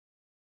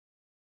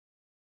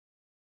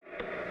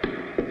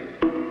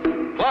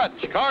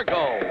Clutch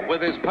Cargo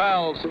with his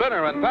pals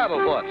Spinner and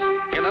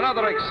Paddlefoot in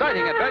another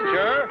exciting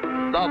adventure,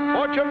 the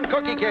Fortune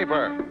Cookie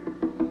Caper.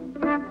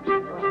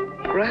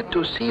 Glad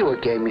to see you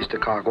again, Mr.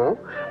 Cargo.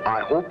 I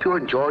hope you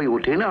enjoy your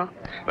dinner.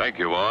 Thank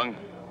you, Wong.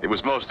 It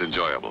was most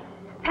enjoyable.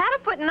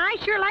 Paddlefoot and I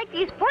sure like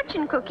these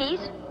fortune cookies.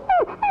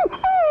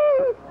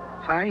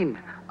 Fine.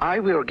 I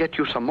will get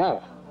you some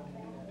more.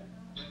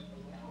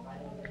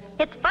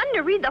 It's fun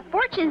to read the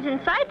fortunes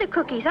inside the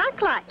cookies, huh,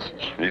 Clutch?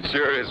 It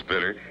sure is,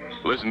 Spinner.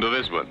 Listen to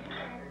this one.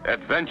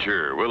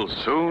 Adventure will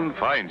soon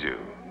find you.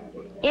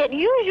 It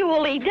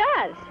usually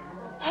does.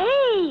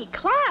 Hey,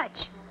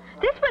 Clutch,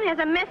 this one has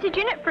a message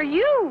in it for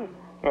you.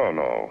 Oh,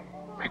 no.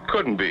 It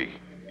couldn't be.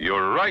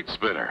 You're right,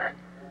 Spinner.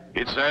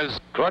 It says,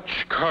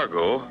 Clutch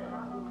Cargo,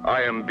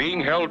 I am being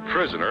held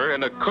prisoner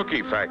in a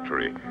cookie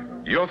factory.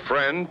 Your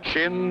friend,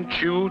 Chin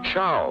Chu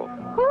Chow.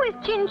 Who is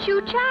Chin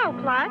Chu Chow,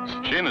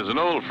 Clutch? Chin is an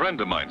old friend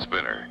of mine,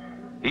 Spinner.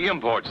 He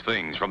imports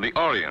things from the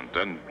Orient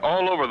and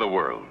all over the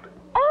world.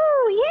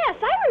 Oh, yes,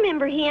 I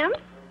remember him.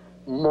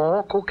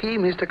 More cookie,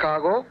 Mr.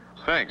 Cargo?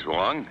 Thanks,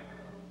 Wong.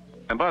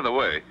 And by the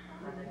way,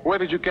 where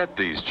did you get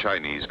these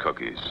Chinese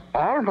cookies?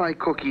 All my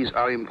cookies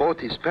are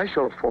imported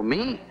special for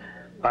me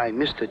by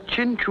Mr.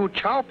 Chin Chu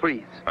Chow,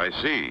 please. I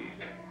see.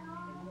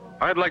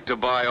 I'd like to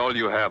buy all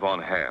you have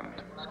on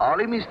hand.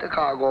 Sorry, Mr.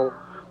 Cargo,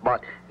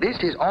 but this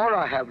is all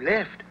I have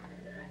left.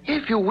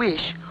 If you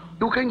wish,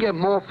 you can get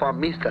more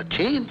from Mr.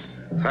 Chin.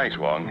 Thanks,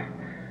 Wong.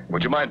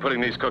 Would you mind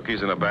putting these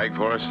cookies in a bag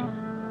for us?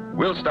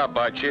 We'll stop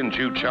by Chin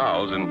Chu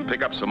Chow's and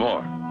pick up some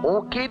more.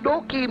 Okie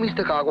dokie,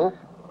 Mr. Cargo.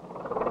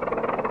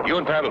 You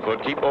and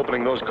Paddlefoot keep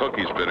opening those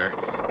cookies, Spinner.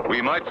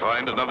 We might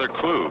find another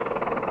clue.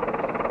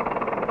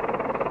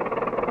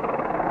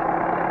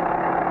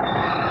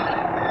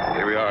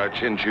 Here we are at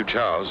Chin Chu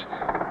Chow's,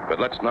 but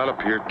let's not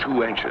appear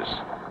too anxious.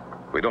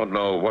 We don't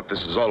know what this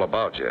is all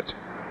about yet.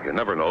 You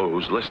never know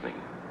who's listening.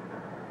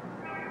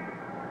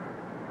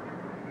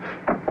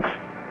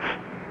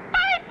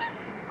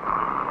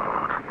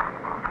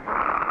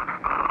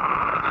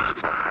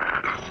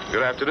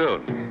 Good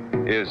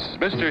afternoon. Is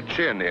Mr.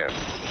 Chin in?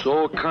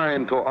 So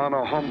kind to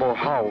honor humble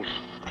house.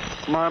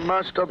 My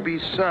master be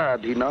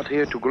sad he not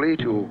here to greet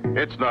you.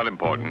 It's not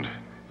important.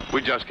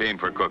 We just came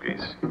for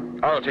cookies.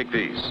 I'll take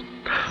these.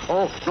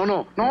 Oh,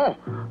 no,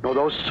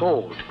 those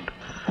sold.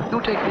 You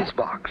take this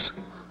box.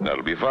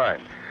 That'll be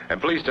fine. And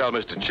please tell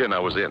Mr. Chin I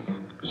was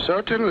in.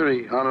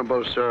 Certainly,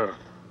 honorable sir.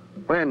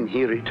 When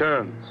he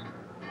returns.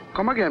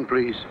 Come again,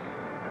 please.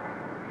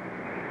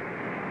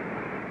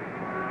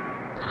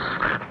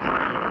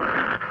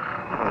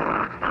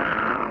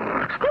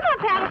 Come on,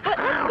 Paddlefoot,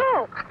 let's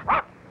go.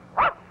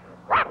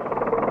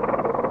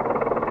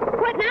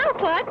 What now,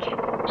 Clutch?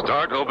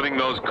 Start opening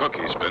those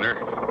cookies, Spinner.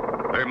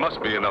 There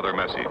must be another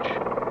message.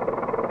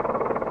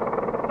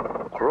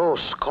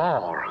 Close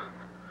call.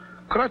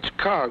 Clutch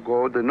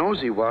Cargo, the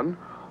nosy one,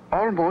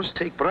 almost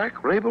take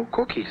black label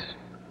cookies.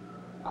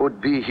 Could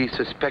be he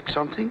suspects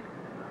something.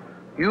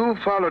 You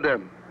follow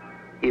them.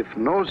 If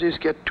noses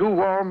get too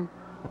warm,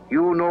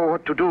 you know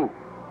what to do.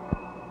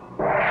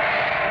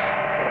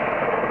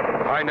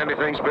 Find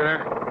anything,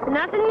 Spinner?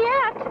 Nothing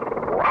yet.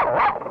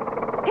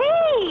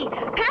 Hey,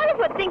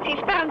 Paddlefoot thinks he's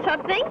found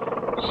something.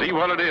 See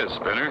what it is,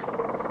 Spinner.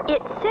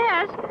 It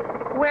says,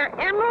 where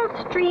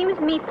emerald streams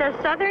meet the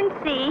southern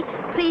sea,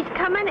 please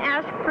come and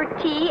ask for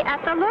tea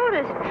at the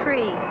lotus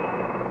tree.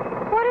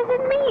 What does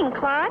it mean,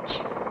 Clutch?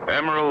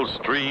 Emerald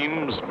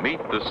streams meet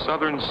the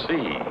southern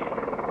sea.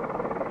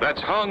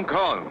 That's Hong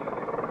Kong.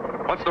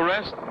 What's the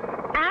rest?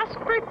 Ask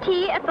for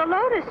tea at the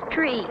lotus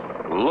tree.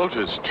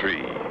 Lotus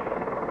Tree.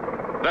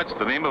 That's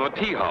the name of a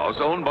tea house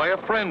owned by a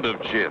friend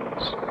of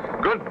Chin's.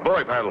 Good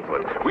boy,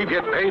 Paddlefoot. We've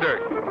hit pay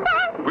dirt.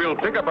 We'll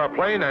pick up our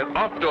plane and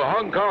off to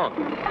Hong Kong.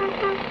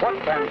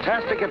 What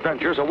fantastic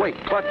adventures await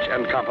Clutch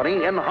and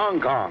Company in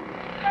Hong Kong.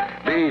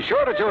 Be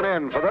sure to tune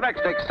in for the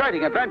next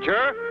exciting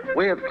adventure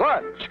with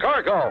Clutch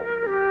Cargo.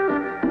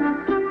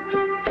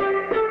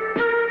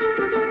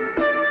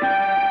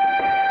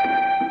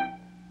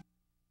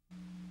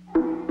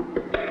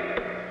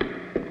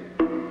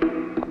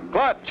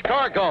 Clutch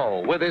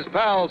Cargo with his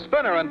pals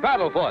Spinner and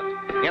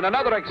Paddlefoot in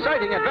another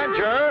exciting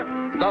adventure,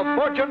 the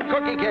Fortune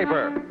Cookie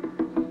Caper.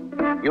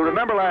 You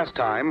remember last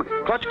time,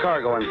 Clutch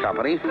Cargo and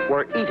Company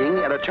were eating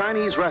at a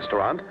Chinese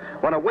restaurant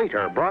when a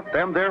waiter brought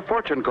them their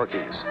fortune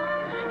cookies.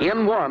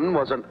 In one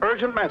was an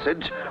urgent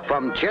message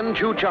from Chin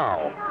Chu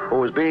Chow, who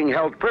was being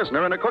held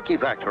prisoner in a cookie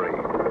factory.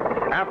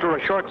 After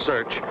a short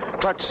search,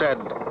 Clutch said,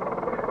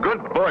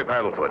 Good boy,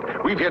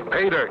 Paddlefoot. We've hit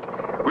pay dirt.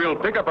 We'll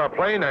pick up our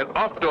plane and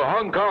off to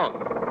Hong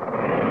Kong.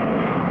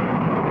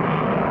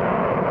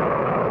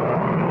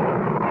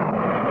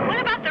 What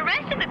about the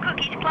rest of the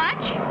cookies,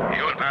 Clutch?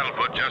 You and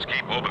Paddlefoot just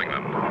keep opening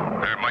them.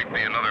 There might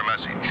be another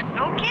message.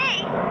 Okay.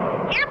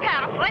 Here,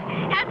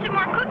 Paddlefoot, have some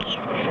more cookies,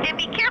 and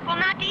be careful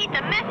not to eat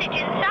the message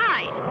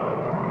inside.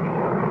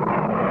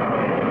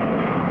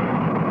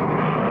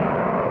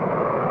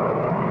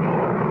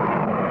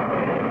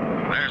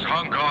 There's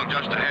Hong Kong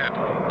just ahead.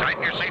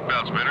 Tighten your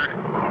seatbelt, Spinner.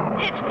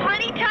 It's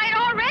plenty tight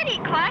already,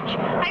 Clutch.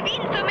 I've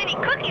eaten so many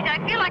cookies, I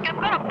feel like I'm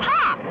going to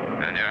pop.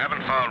 And you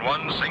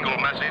found one single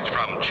message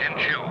from Chin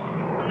Chu?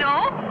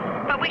 No,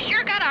 but we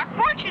sure got our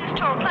fortunes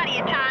told plenty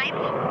of times.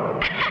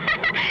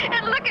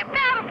 And look at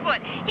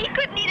Paddlefoot. He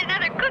couldn't eat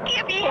another cookie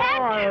if he had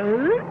to.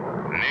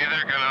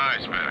 Neither can I,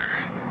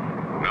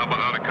 Spinner. Not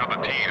without a cup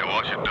of tea to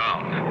wash it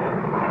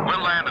down.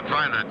 We'll land and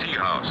find the tea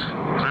house.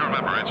 As I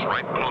remember, it's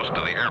right close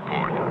to the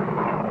airport.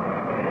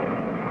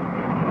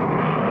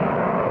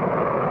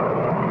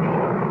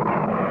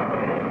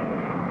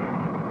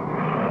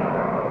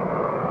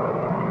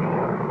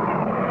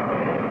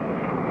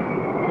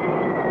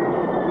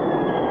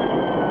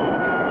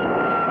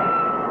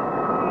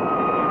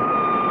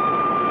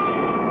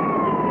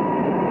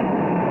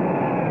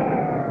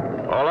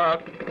 All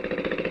out.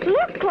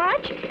 Look,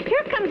 Clutch.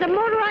 Here comes a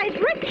motorized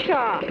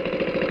rickshaw.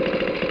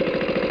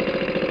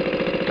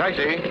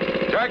 Taxi!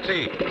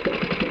 Taxi!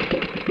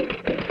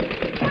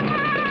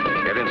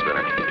 Get in,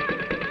 Spinner.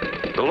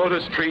 The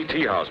Lotus Tree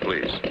Tea House,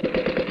 please.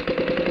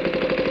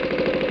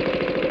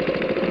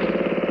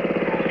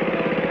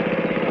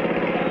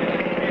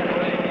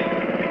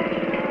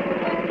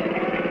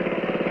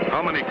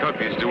 How many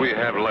cookies do we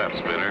have left,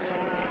 Spinner?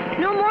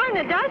 No more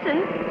than a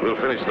dozen. We'll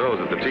finish those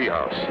at the tea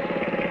house.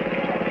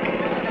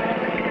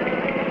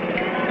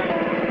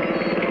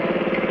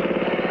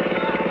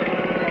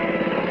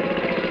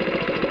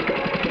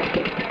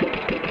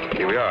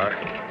 Here we are.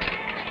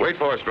 Wait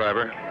for us,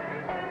 driver.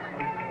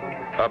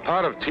 A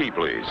pot of tea,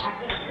 please.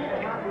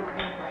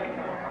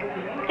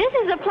 This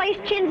is the place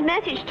Chin's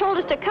message told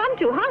us to come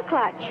to, huh,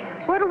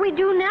 Clutch? What do we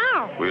do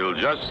now? We'll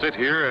just sit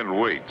here and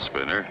wait,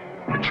 Spinner.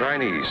 The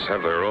Chinese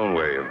have their own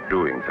way of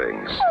doing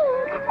things.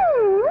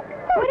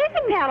 What is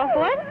it,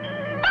 Paddlefoot?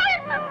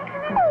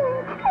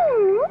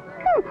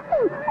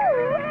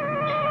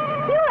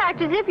 You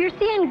act as if you're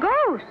seeing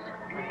ghosts.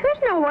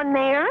 There's no one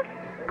there.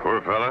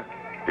 Poor fella.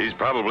 He's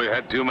probably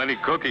had too many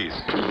cookies.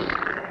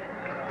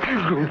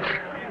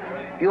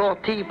 Your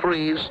tea,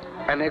 please.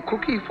 And a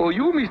cookie for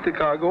you, Mr.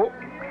 Cargo.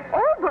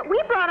 Oh, but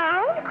we brought our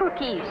own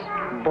cookies.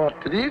 But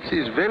this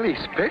is very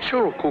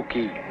special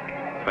cookie.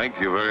 Thank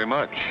you very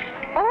much.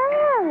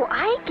 Oh,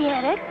 I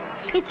get it.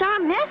 It's our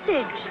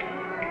message.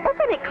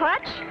 Open it,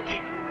 Clutch.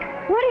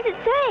 What does it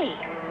say?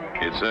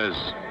 It says,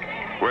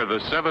 where the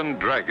 7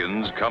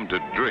 dragons come to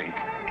drink,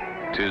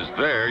 'tis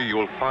there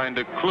you'll find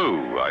a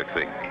clue, I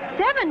think.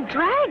 7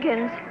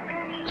 dragons?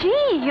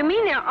 Gee, you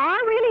mean there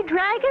are really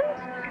dragons?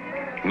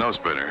 No,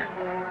 Spinner.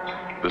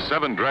 The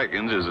 7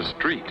 dragons is a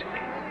street.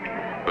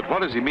 But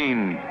what does he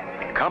mean,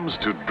 comes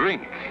to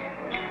drink?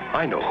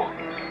 I know.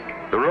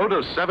 The road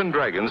of 7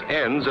 dragons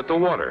ends at the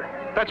water.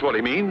 That's what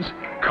he means.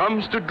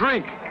 Comes to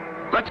drink.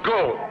 Let's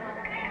go.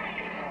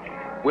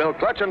 Will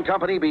Clutch and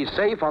Company be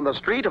safe on the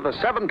street of the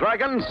 7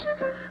 dragons?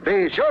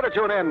 Be sure to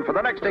tune in for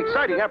the next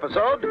exciting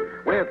episode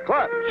with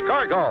Clutch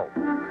Cargo.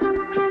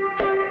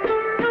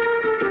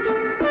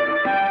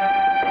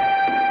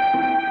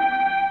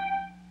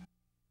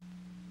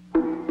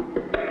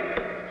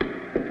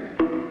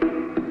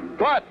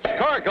 Clutch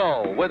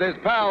Cargo with his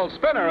pals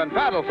Spinner and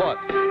Paddlefoot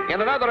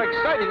in another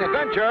exciting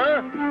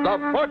adventure, the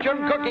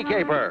Fortune Cookie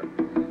Caper.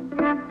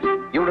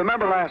 You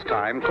remember last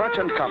time, Clutch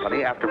and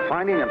Company, after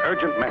finding an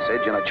urgent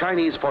message in a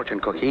Chinese fortune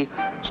cookie,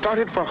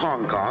 started for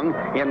Hong Kong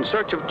in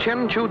search of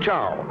Chin Chu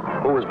Chow,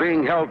 who was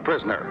being held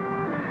prisoner.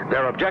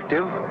 Their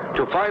objective,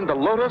 to find the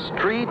Lotus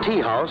Tree Tea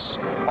House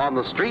on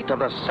the street of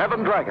the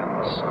 7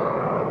 dragons.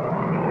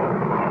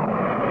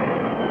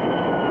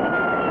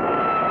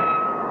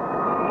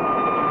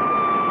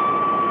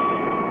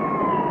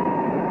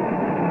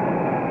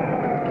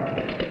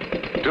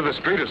 To the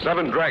street of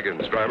 7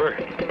 dragons, driver.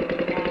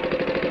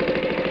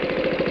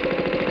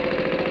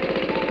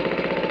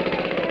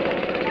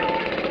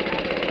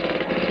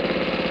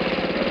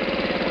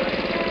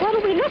 What do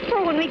we look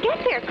for when we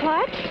get there,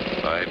 Clutch?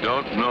 I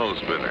don't know,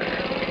 Spinner.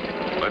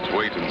 Let's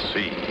wait and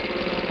see.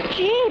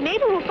 Gee,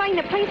 maybe we'll find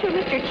the place where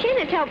Mr. Chin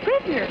is held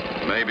prisoner.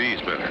 Maybe,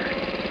 Spinner.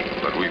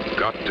 But we've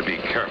got to be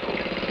careful.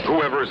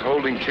 Whoever is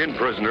holding Chin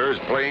prisoner is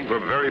playing for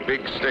very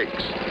big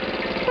stakes.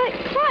 But,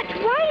 Clutch,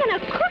 why in a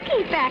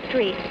cookie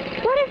factory?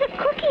 What does a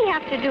cookie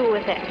have to do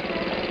with it?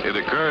 It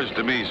occurs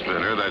to me,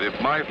 Spinner, that if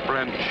my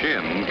friend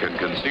Chin can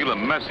conceal a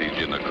message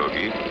in the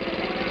cookie,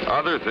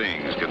 other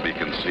things can be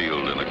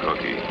concealed in a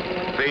cookie.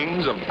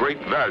 Things of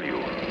great value.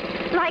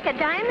 Like a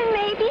diamond,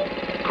 maybe?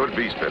 Could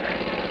be, Spinner.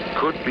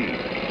 Could be.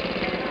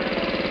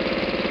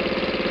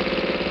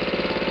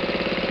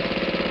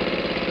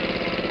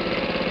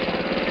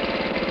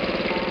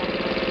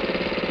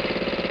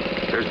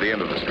 There's the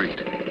end of the street.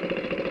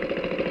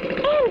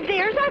 And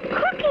there's our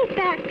cookie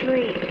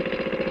factory.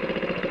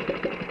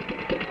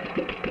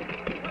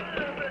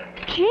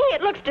 Gee,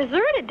 it looks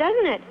deserted,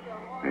 doesn't it?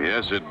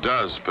 Yes, it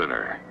does,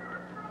 Spinner.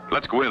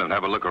 Let's go in and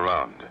have a look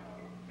around.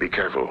 Be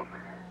careful.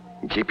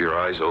 And keep your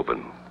eyes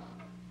open.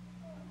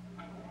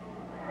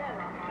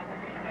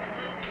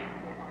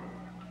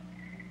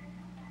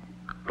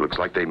 Looks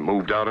like they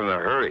moved out in a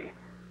hurry.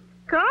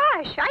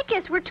 Gosh, I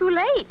guess we're too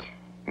late.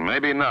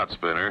 Maybe not,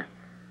 Spinner.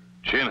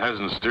 Chin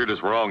hasn't steered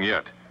us wrong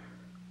yet.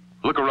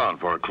 Look around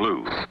for a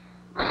clue.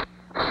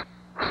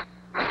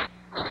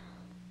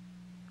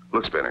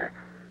 Look, Spinner.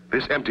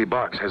 This empty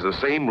box has the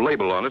same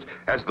label on it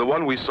as the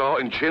one we saw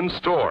in Chin's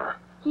store.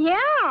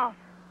 Yeah.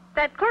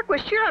 That clerk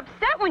was sure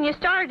upset when you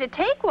started to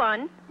take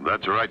one.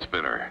 That's right,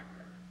 Spinner.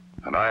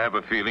 And I have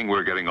a feeling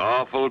we're getting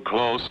awful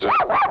close to...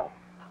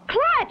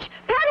 Clutch!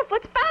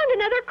 Paddlefoot's found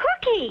another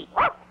cookie!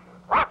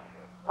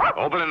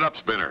 Open it up,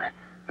 Spinner,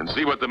 and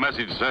see what the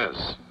message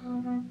says.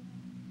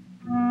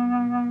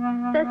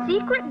 The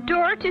secret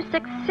door to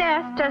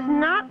success does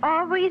not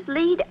always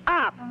lead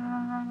up.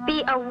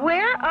 Be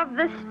aware of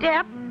the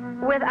step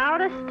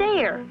without a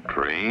stair.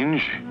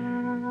 Strange.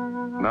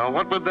 Now,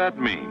 what would that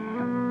mean?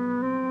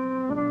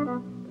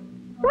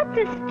 What's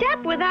a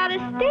step without a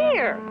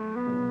stair?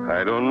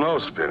 I don't know,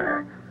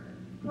 Spinner.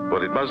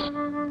 But it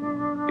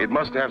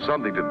must have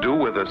something to do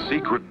with a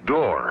secret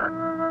door.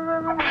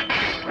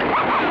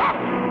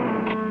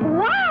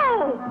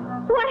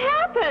 Wow! What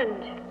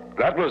happened?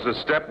 That was the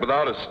step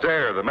without a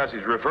stair the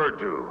message referred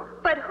to.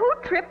 But who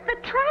tripped the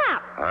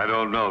trap? I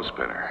don't know,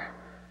 Spinner.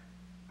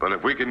 But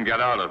if we can get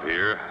out of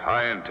here,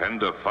 I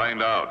intend to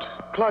find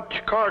out.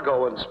 Clutch,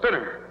 Cargo, and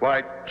Spinner.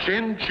 Why,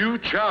 Chin Chu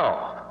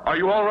Chow, are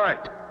you all right?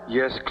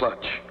 Yes,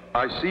 Clutch.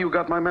 I see you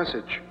got my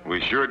message.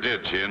 We sure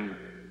did, Chin.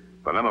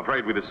 But I'm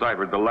afraid we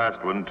deciphered the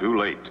last one too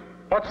late.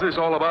 What's this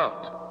all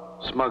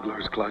about?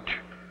 Smugglers, Clutch.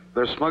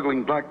 They're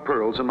smuggling black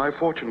pearls in my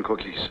fortune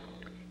cookies.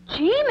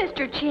 Gee,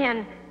 Mr.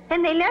 Chin,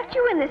 and they left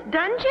you in this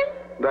dungeon?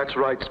 That's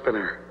right,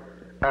 Spinner.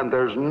 And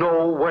there's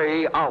no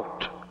way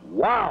out.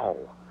 Wow!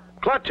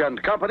 Clutch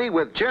and Company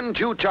with Chin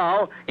Chu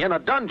Chow in a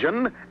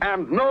dungeon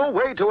and no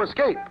way to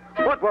escape.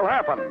 What will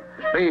happen?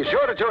 Be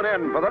sure to tune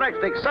in for the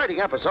next exciting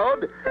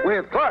episode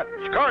with Clutch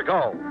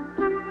Cargo.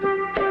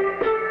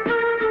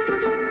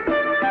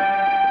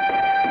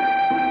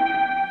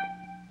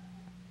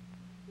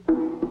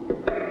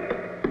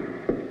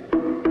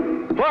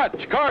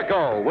 Clutch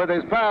Cargo with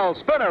his pals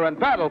Spinner and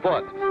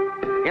Paddlefoot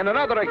in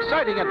another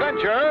exciting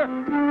adventure,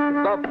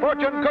 the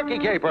Fortune Cookie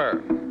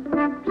Caper.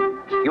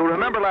 You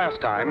remember last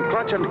time,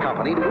 Clutch and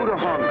Company flew to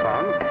Hong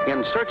Kong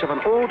in search of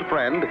an old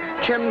friend,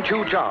 Chin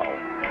Chu Chow.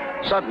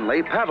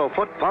 Suddenly,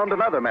 Paddlefoot found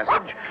another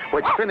message,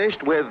 which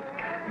finished with,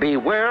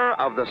 "Beware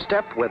of the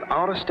step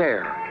without a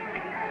stair."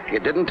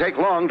 It didn't take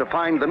long to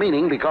find the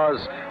meaning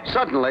because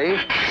suddenly...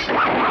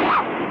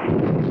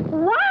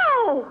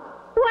 Wow!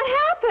 What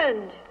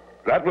happened?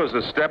 That was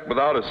the step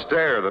without a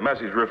stair the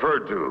message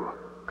referred to.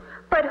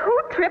 But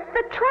who tripped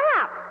the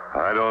trap?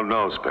 I don't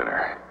know,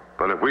 Spinner.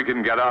 But if we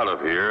can get out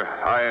of here,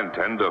 I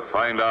intend to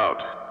find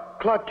out.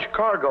 Clutch,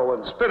 Cargo,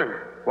 and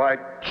Spinner. Why,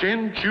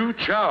 Chin Chu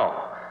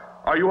Chow,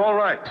 are you all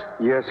right?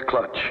 Yes,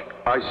 Clutch.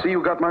 I see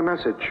you got my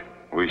message.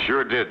 We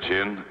sure did,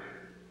 Chin.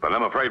 But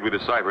I'm afraid we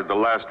deciphered the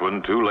last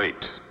one too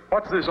late.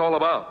 What's this all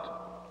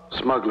about?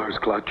 Smugglers,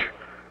 Clutch.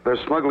 They're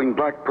smuggling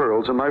black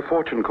pearls in my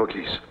fortune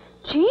cookies.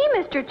 Gee,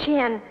 Mr.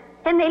 Chin,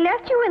 and they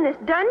left you in this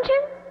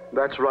dungeon?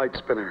 That's right,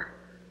 Spinner.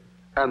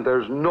 And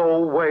there's no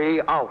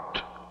way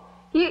out.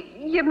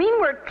 You mean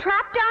we're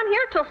trapped down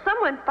here till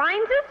someone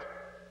finds us?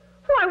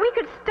 Why, we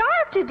could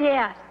starve to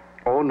death.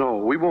 Oh, no,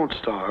 we won't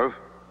starve.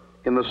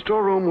 In the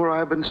storeroom where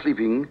I've been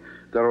sleeping,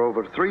 there are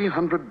over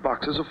 300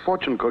 boxes of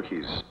fortune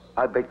cookies.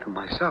 I baked them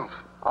myself.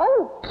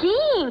 Oh,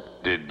 gee.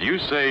 Did you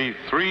say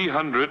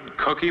 300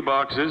 cookie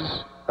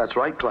boxes? That's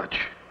right, Clutch.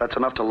 That's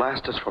enough to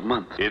last us for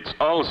months. It's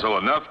also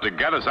enough to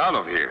get us out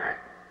of here.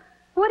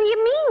 What do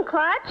you mean,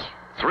 Clutch?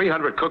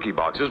 300 cookie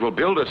boxes will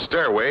build a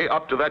stairway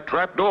up to that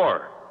trap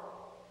door.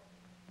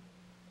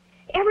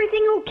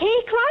 Everything okay,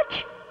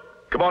 Clutch?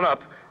 Come on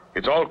up.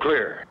 It's all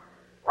clear.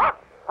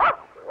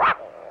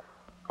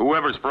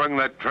 Whoever sprung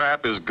that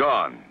trap is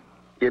gone.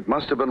 It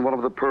must have been one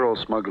of the pearl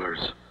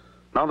smugglers.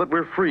 Now that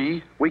we're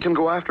free, we can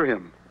go after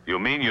him. You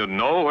mean you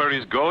know where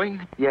he's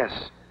going? Yes.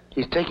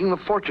 He's taking the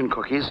fortune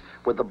cookies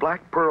with the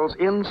black pearls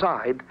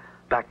inside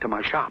back to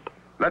my shop.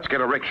 Let's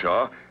get a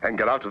rickshaw and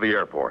get out to the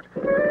airport.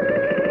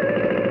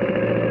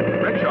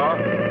 Rickshaw!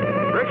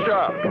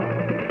 Rickshaw!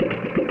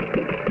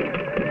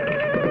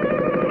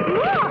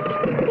 Look!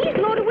 He's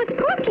loaded with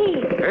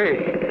cookies.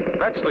 Hey,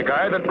 that's the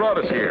guy that brought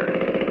us here.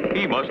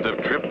 He must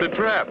have tripped the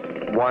trap.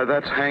 Why,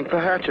 that's Hank the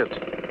Hatchet.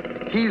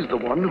 He's the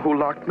one who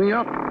locked me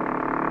up.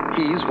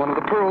 He's one of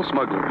the pearl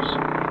smugglers.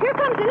 Here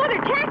comes another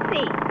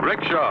taxi.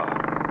 Rickshaw!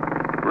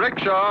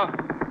 Rickshaw!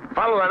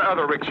 Follow that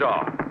other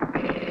rickshaw.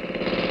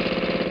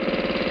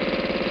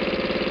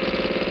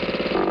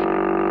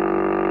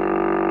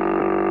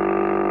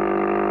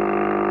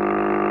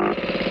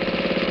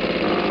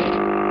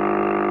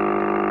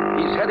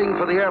 He's heading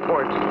for the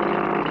airport.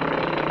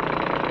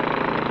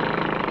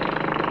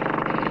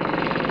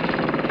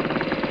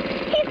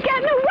 He's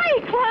gotten away,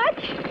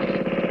 Clutch.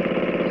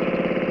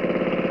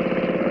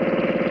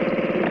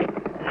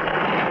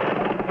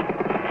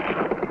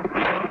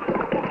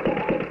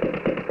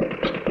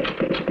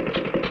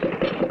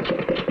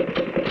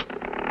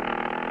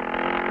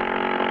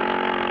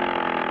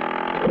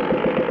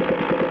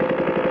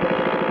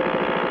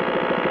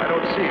 I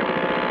don't see him.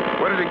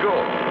 Where did he go?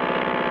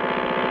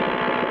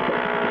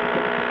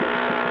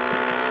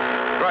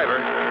 Driver,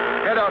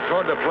 head out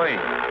toward the plane.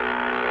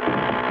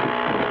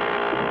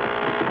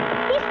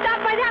 He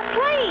stopped by that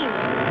plane.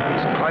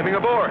 He's climbing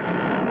aboard.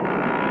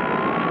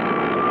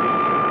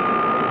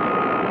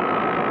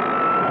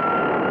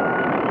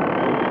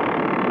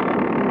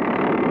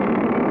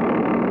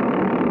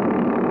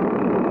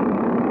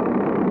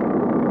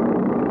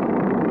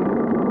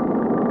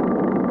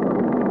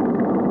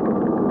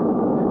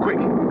 Quick,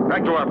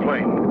 back to our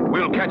plane.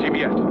 We'll catch him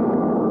yet.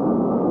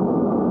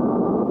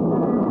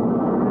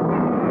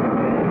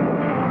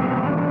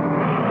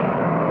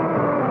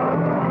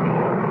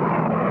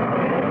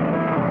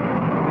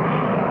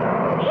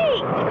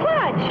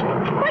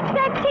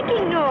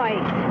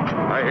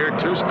 I hear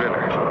two,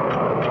 Spinner.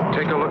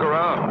 Take a look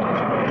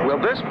around. Will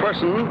this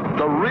person,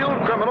 the real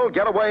criminal,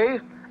 get away?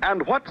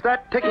 And what's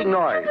that ticking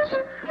noise?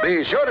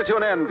 Be sure to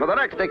tune in for the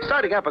next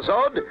exciting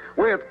episode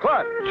with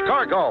Clutch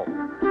Cargo.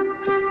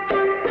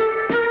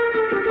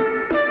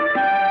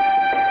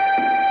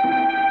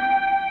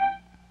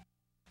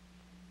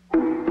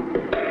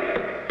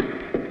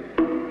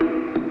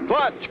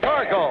 Clutch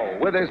Cargo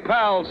with his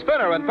pals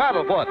Spinner and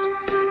Paddlefoot.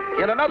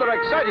 In another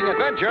exciting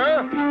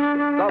adventure,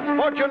 the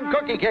Fortune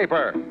Cookie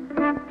Caper.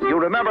 You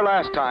remember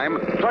last time,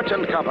 Clutch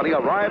and Company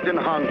arrived in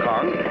Hong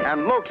Kong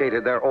and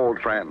located their old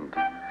friend.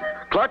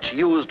 Clutch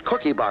used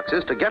cookie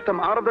boxes to get them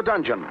out of the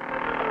dungeon.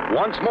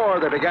 Once more,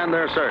 they began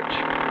their search,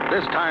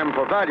 this time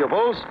for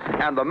valuables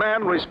and the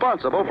man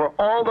responsible for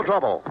all the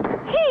trouble.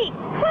 Hey,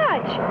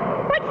 Clutch,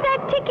 what's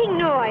that ticking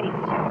noise?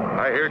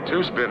 I hear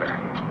two, Spinner.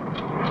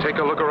 Take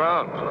a look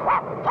around.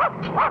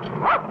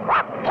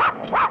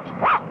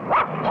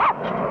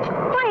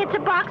 Why, it's a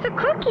box of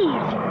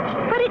cookies.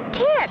 But it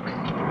ticks.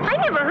 I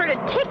never heard of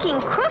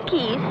ticking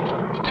cookies.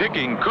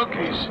 Ticking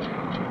cookies?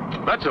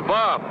 That's a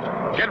bomb.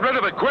 Get rid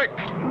of it quick.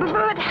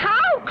 But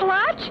how,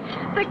 Clutch?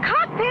 The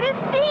cockpit is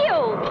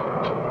sealed.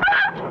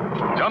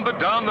 Dump it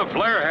down the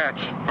flare hatch.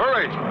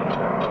 Hurry.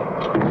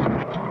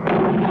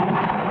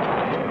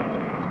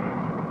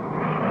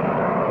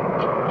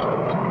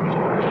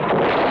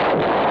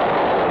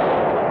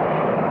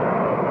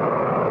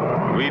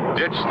 We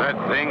ditched that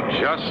thing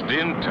just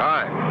in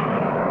time.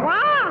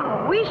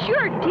 Wow, we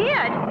sure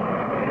did.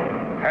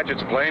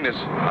 Hatchett's plane is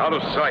out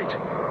of sight.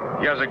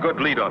 He has a good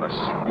lead on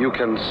us. You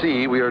can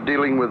see we are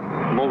dealing with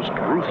most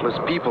ruthless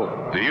people.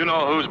 Do you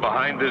know who's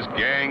behind this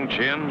gang,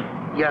 Chin?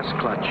 Yes,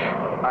 Clutch.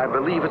 I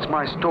believe it's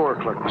my store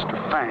clerk, Mr.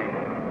 Fang.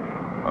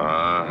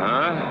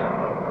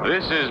 Uh-huh.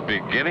 This is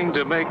beginning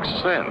to make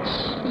sense.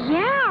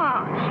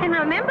 Yeah, and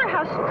remember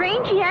how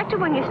strange he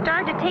acted when you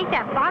started to take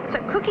that box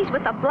of cookies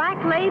with a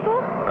black label?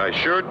 I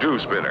sure do,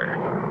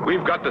 Spinner.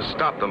 We've got to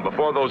stop them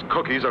before those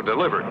cookies are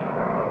delivered.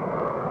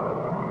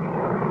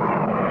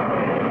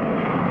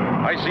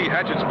 I see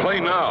Hatchett's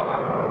plane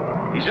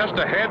now. He's just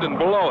ahead and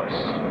below us.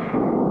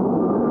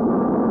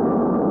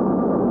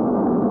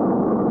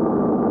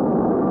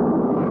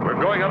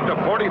 We're going up to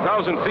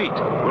 40,000 feet.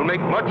 We'll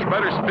make much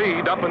better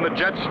speed up in the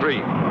jet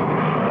stream.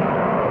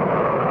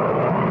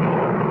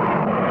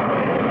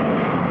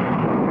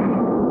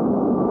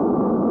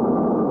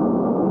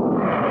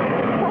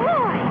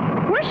 Boy,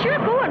 we're sure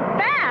going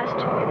fast.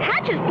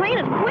 Hatch's plane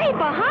is way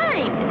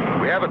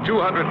behind. We have a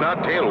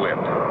 200-knot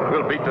tailwind.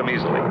 We'll beat them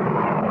easily.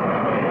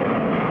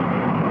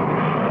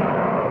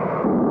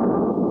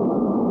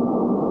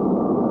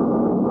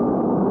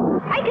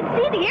 I can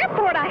see the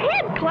airport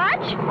ahead,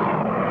 Clutch.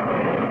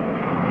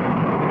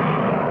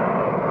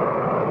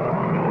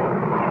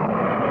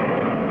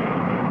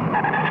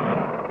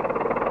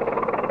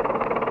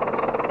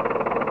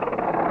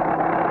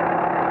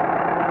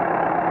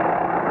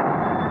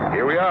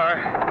 Here we are,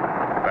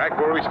 back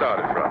where we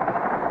started from.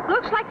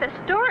 Looks like the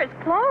store is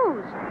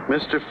closed.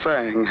 Mr.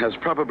 Fang has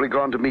probably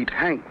gone to meet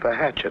Hank the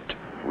Hatchet.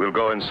 We'll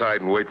go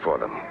inside and wait for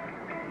them.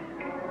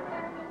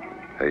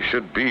 They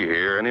should be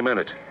here any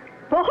minute.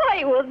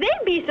 Boy, will they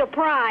be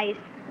surprised.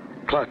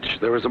 Clutch,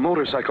 there is a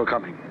motorcycle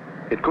coming.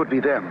 It could be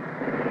them.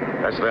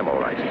 That's them, all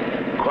right.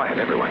 Quiet,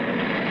 everyone.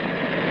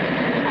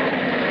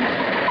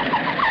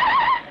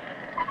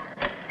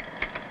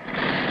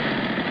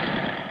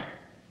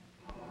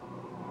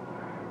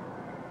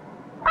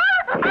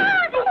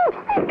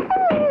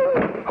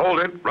 Hold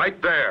it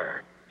right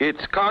there.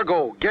 It's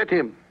Cargo. Get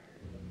him.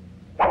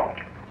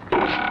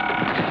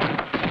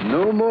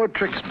 No more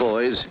tricks,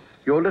 boys.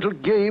 Your little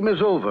game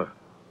is over.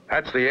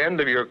 That's the end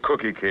of your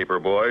cookie caper,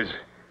 boys.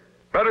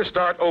 Better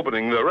start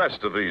opening the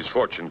rest of these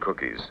fortune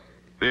cookies.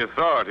 The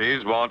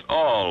authorities want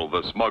all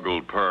the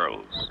smuggled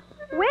pearls.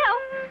 Well,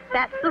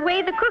 that's the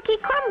way the cookie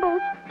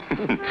crumbles.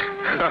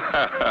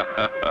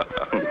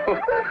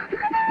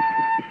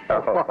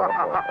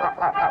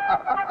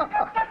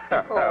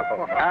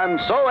 And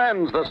so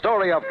ends the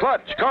story of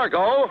Clutch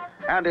Cargo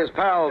and his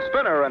pals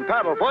Spinner and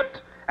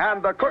Paddlefoot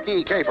and the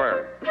Cookie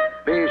Caper.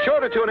 Be sure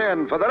to tune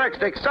in for the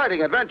next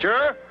exciting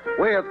adventure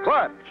with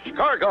Clutch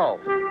Cargo.